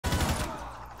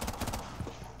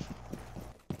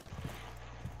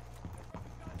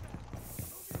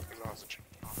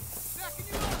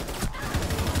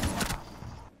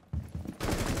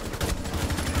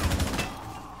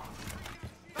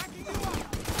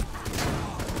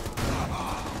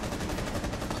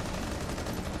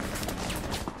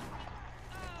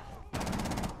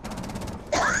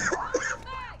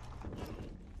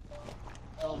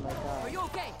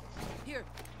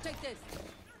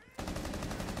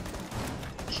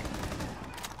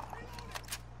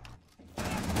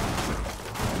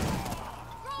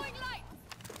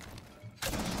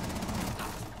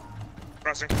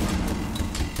Crossing.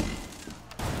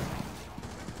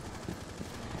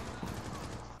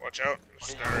 Watch out.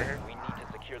 There's a guy right here. We need to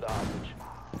secure the hostage.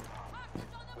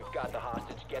 We've got the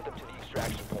hostage. Get them to the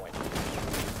extraction point.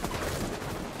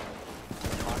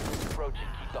 Hostage approaching.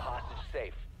 Keep the hostage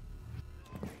safe.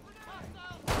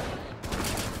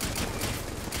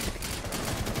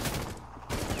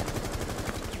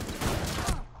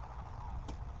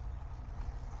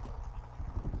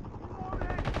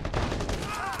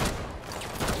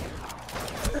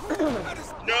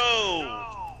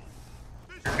 No!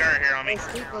 There's a guy right here on me.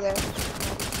 There's people there.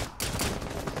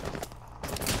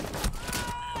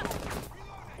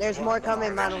 There's more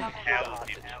coming, Manu. Hell,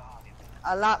 dude.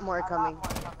 A lot more coming.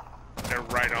 They're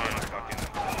right on fucking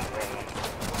roll.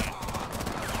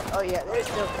 Oh yeah, they're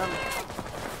still coming.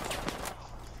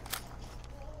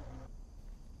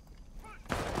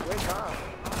 Where's Tom?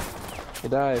 He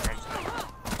died.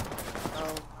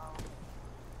 Oh.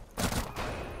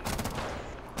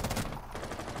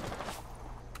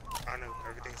 I know,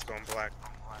 everything's going black.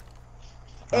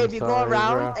 Hey, if you go sorry,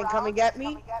 around bro. and come and get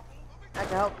me, I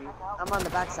can help you. I'm on the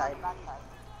backside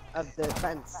of the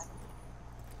fence.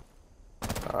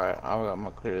 Alright, I'm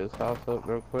gonna clear this house up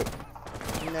real quick.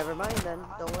 Never mind then.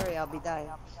 Don't worry, I'll be dying.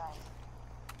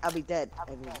 I'll be dead. I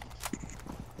mean.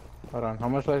 Hold on, how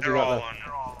much life you They're got all left?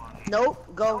 on.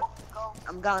 Nope, go.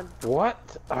 I'm gone.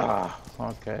 What? Ah,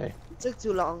 okay. It took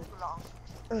too long.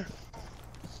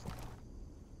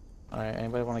 Alright,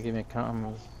 anybody wanna give me a count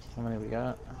on how many we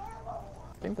got?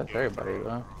 I think that's everybody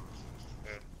though.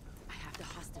 I have the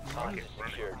hostage. Hostage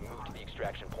secured. Move to the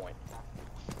extraction point.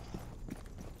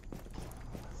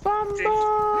 Fumble!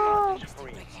 Hostage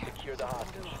free. Secure the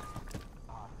hostage.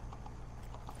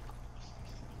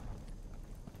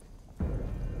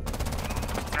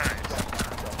 Nice.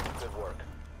 Good work.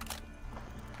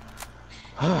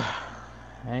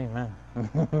 Amen.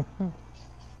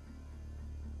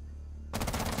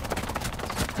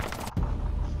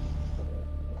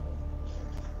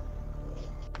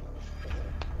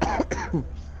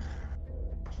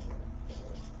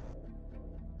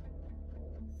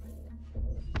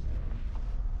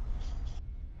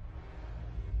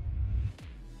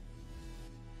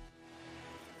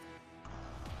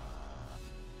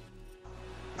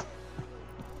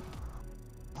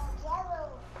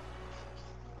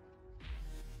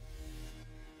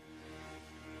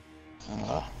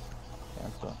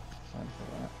 Cancel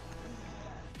that.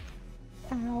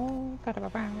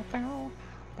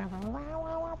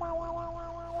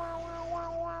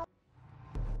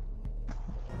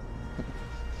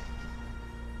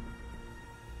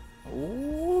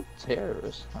 Ooh,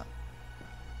 terrorist.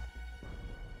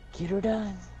 Get her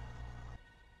done.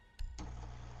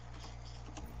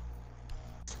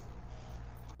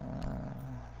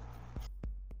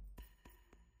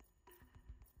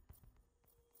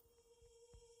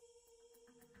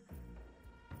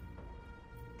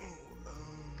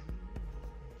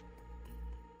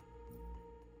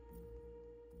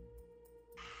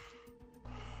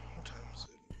 What time is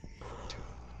it? 2.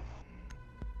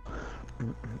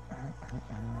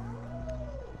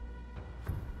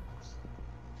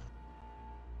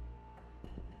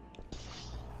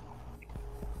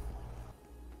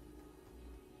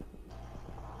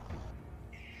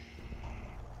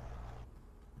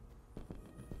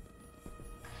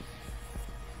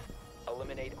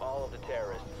 Eliminate all of the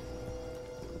terrorists.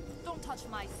 Don't touch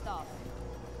my stuff.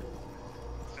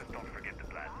 Just don't forget the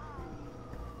plan.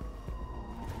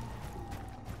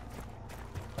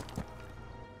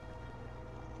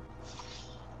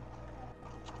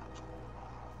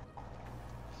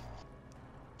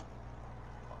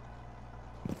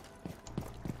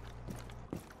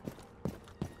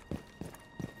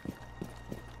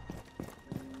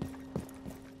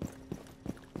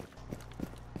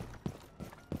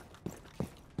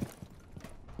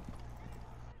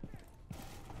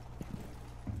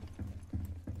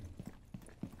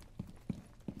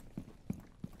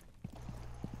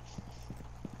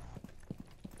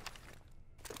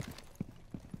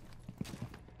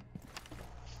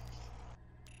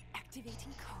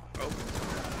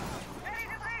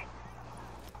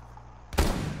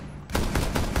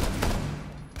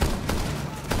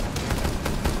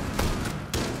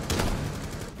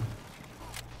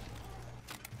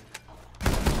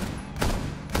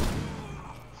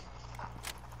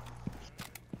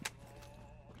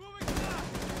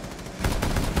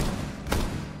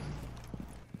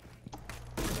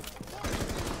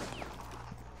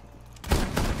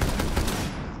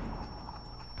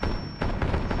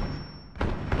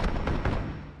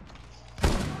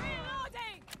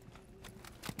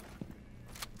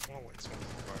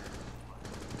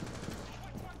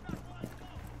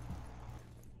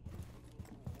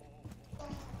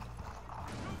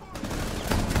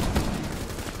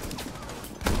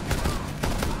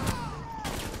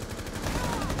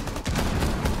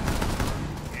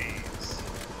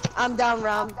 I'm down,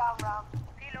 Ram.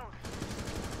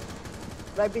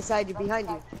 Right beside you, behind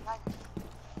you.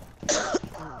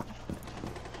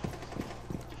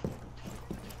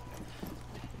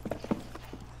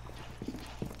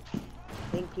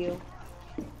 Thank you.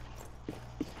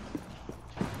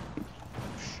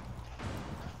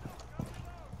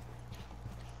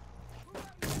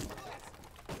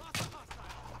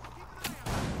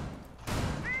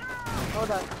 Hold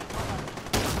on.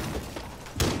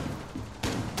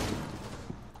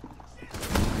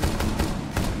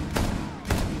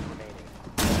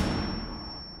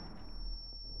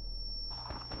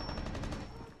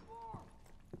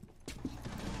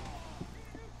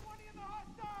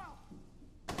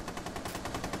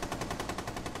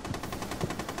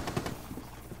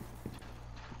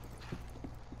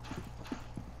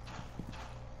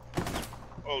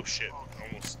 Oh shit,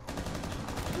 almost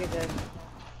You're good.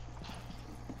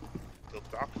 killed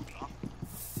Doc.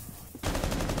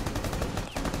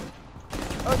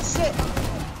 Oh shit!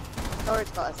 Storage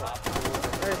closet.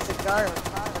 Or a cigar,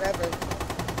 whatever.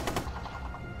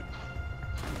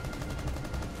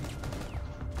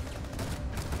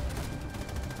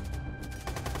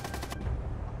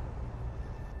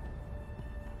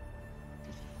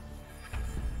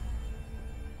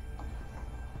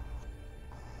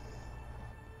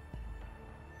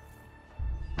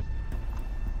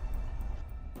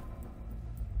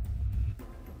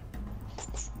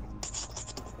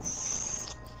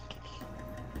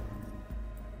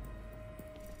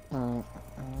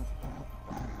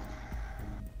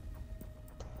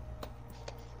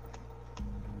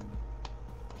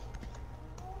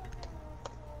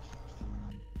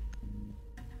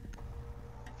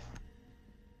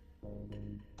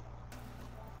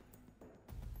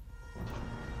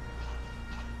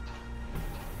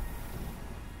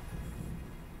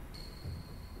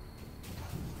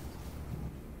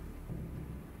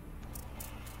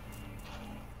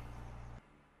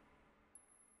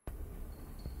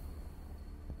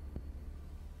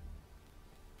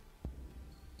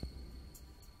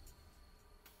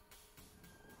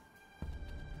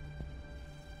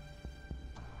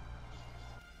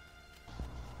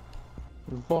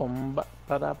 Bomba,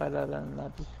 para la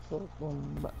disco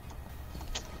bomba.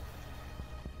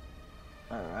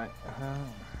 Alright.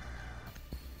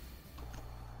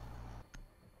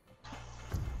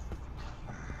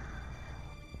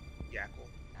 Yackle.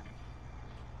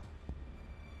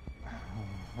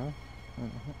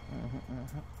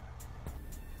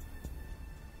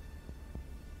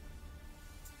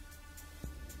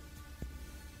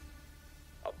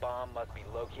 A bomb must be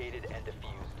located and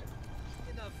defused.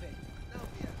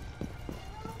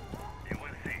 You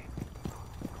will see.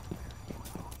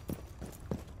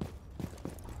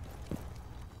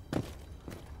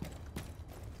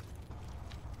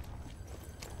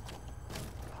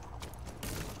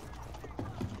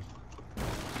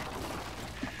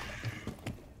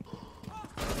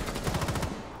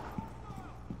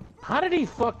 How did he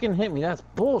fucking hit me? That's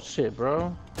bullshit,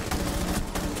 bro.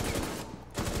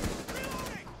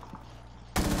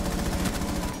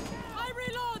 I'm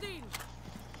reloading.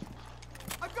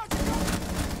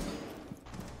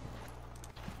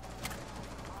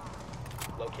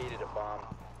 Located a bomb.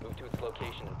 Move to its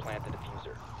location and plant the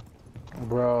diffuser.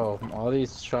 Bro, all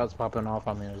these shots popping off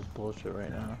on me is bullshit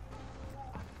right now.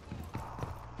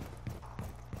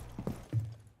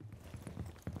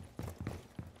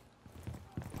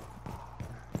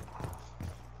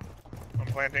 I'm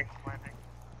planting.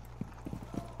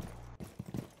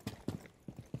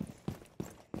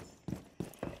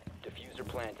 Diffuser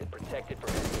planted. Protected from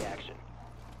enemy action.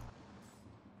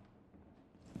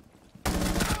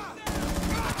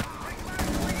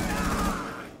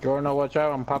 Jordan, watch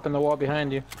out. I'm popping the wall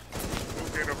behind you.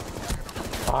 Get him.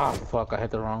 Ah, fuck. I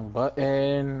hit the wrong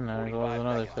button. There goes 45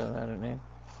 another seconds. shot I didn't need.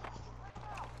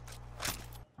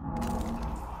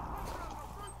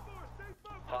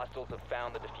 Hostiles have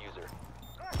found the diffuser.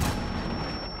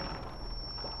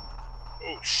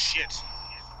 Oh shit.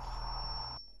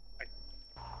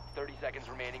 30 seconds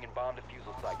remaining in bomb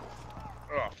defusal cycle.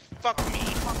 Oh, fuck me.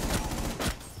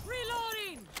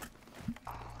 Reloading.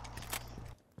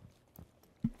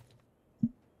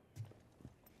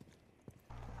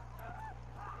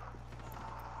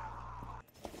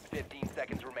 15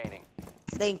 seconds remaining.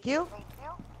 Thank you.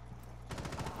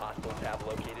 Hostiles have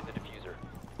located the diffuser.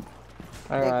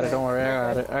 I got it. Don't worry.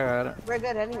 I got it. I got it. We're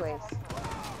good anyways.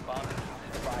 Bomb defused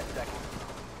in 5 seconds.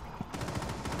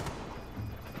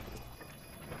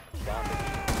 Bomb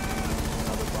defused.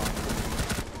 Another bomb.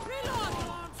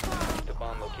 Reloading. The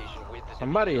bomb location with the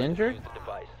Somebody diffuser. injured? Defuse the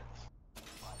device.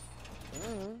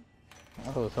 Mm.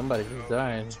 Oh, somebody just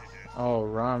died. Oh,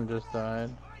 Ram just died.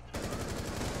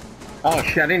 Oh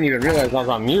shit, I didn't even realize I was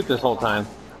on mute this whole time.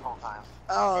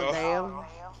 Oh, damn.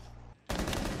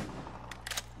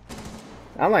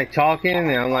 I'm like talking and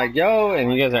I'm like, yo,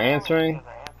 and you guys are answering.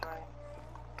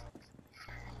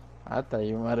 I thought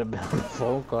you might have been on the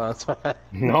phone call. That's why.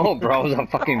 No, bro, I was on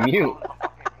fucking mute.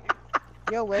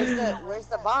 Yo, where's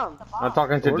the bomb? I'm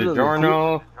talking to Where's the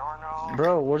DiGiorno,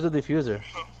 Bro, where's the diffuser?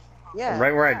 Yeah.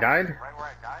 right where I died.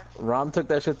 Rom took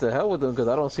that shit to hell with him because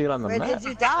I don't see it on the Where map. did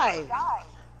you die?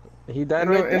 He died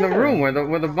In the, right in the there. room where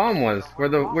the bomb was,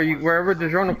 wherever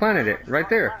DiGiorno planted it, right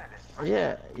there.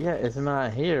 Yeah, it's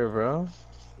not here, bro.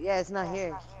 Yeah, it's not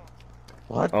here.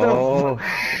 What Oh the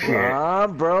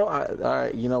shit. bro?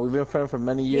 Alright, you know, we've been friends for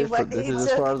many years, but this is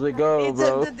as far as we He go,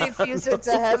 bro. took the diffuser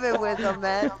to heaven with him,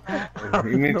 man.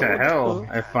 You mean to hell?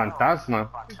 A fantasma.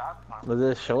 Does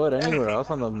it show it anywhere else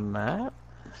on the map?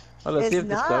 Well, let's see It's if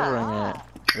not. discovering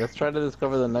it. Let's try to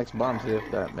discover the next bomb, see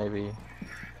if that maybe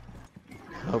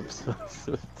helps us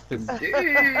with this.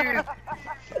 Jeez.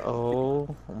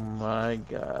 Oh my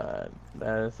god.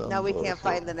 That is some Now we can't bullshit.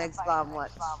 find the next bomb.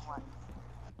 What?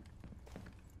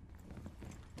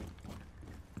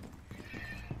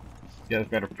 You guys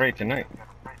better pray tonight.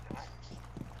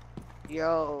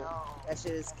 Yo, that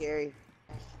shit is scary.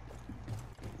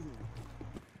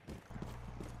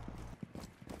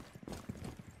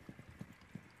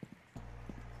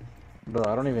 Bro,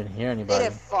 I don't even hear Did anybody.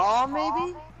 it fall,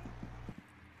 maybe?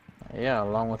 Yeah,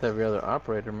 along with every other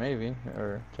operator, maybe.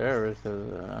 Or terrorist, cause,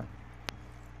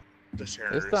 The it's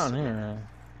terrorists. down here.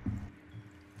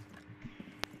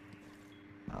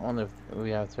 I wonder if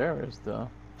we have terrorists, though.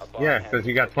 A bomb Yeah, has because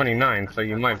you been got 29, so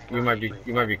you might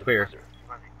be clear.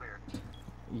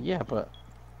 Yeah, but...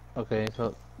 Okay,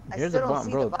 so... I Here's still the don't bomb,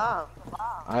 see bro. the bomb.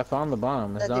 I found the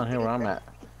bomb. It's The down here where I'm diffuser. at.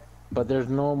 But there's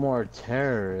no more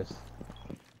terrorists.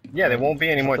 Yeah, there won't be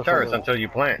any more What the fuck? terrorists until you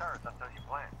plant.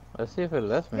 Let's see if it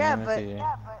lets me. Yeah, Let me but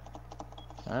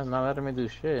see. It's not letting me do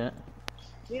shit.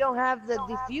 we don't have the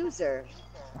diffuser.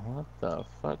 What the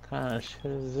fuck kind of shit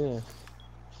is this?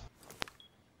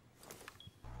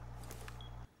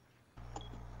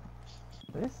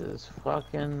 This is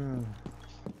fucking...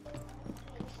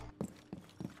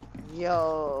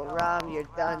 Yo, Ram, you're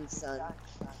done, son.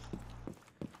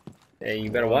 Hey,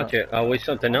 you better watch it. I'll wish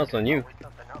something else on you.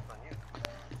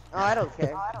 Oh, I don't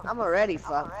care. I'm already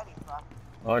fucked.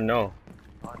 Oh no.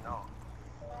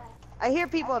 I hear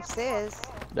people upstairs.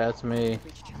 That's me.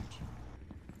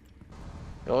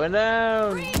 Going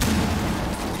down!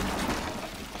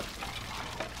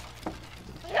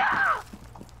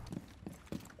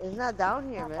 It's not down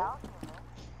here, man.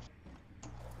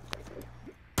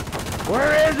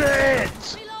 Where is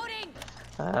it? Reloading!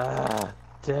 Ah,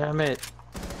 damn it.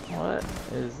 What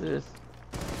is this?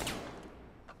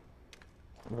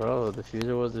 Bro, the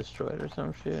fuser was destroyed or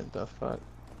some shit? The fuck?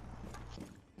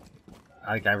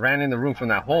 Like, I ran in the room from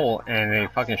that hole and they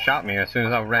fucking shot me as soon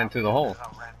as I ran through the hole.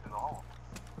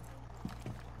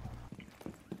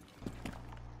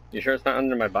 You sure it's not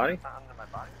under my body?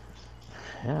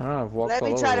 Yeah, I don't know, I've walked Let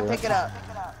all me try to over pick it up.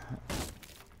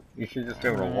 You should just be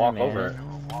able to walk over it.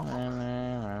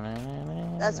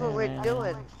 That's what we're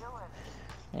doing.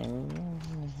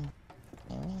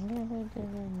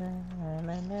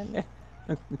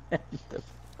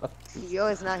 Yo,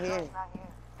 it's not here.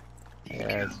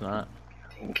 Yeah, it's not.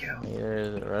 Thank you. Neither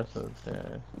is the rest of the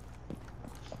stairs.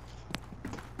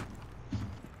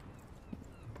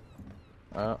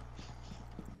 Oh,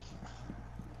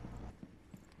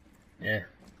 Yeah.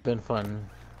 been fun.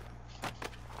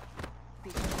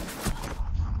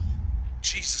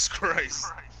 Jesus Christ.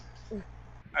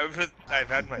 I've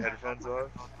had my headphones off.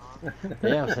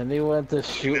 Damn, Cindy went to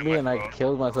shoot me and I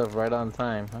killed myself right on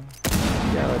time, huh?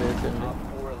 Yeah, it is, Cindy. Op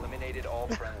 4 eliminated all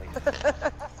friendlies.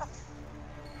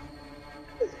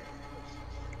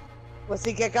 Pues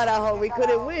sí que carajo, we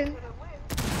couldn't win.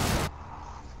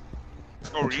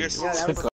 Oh, yes. Yeah, that was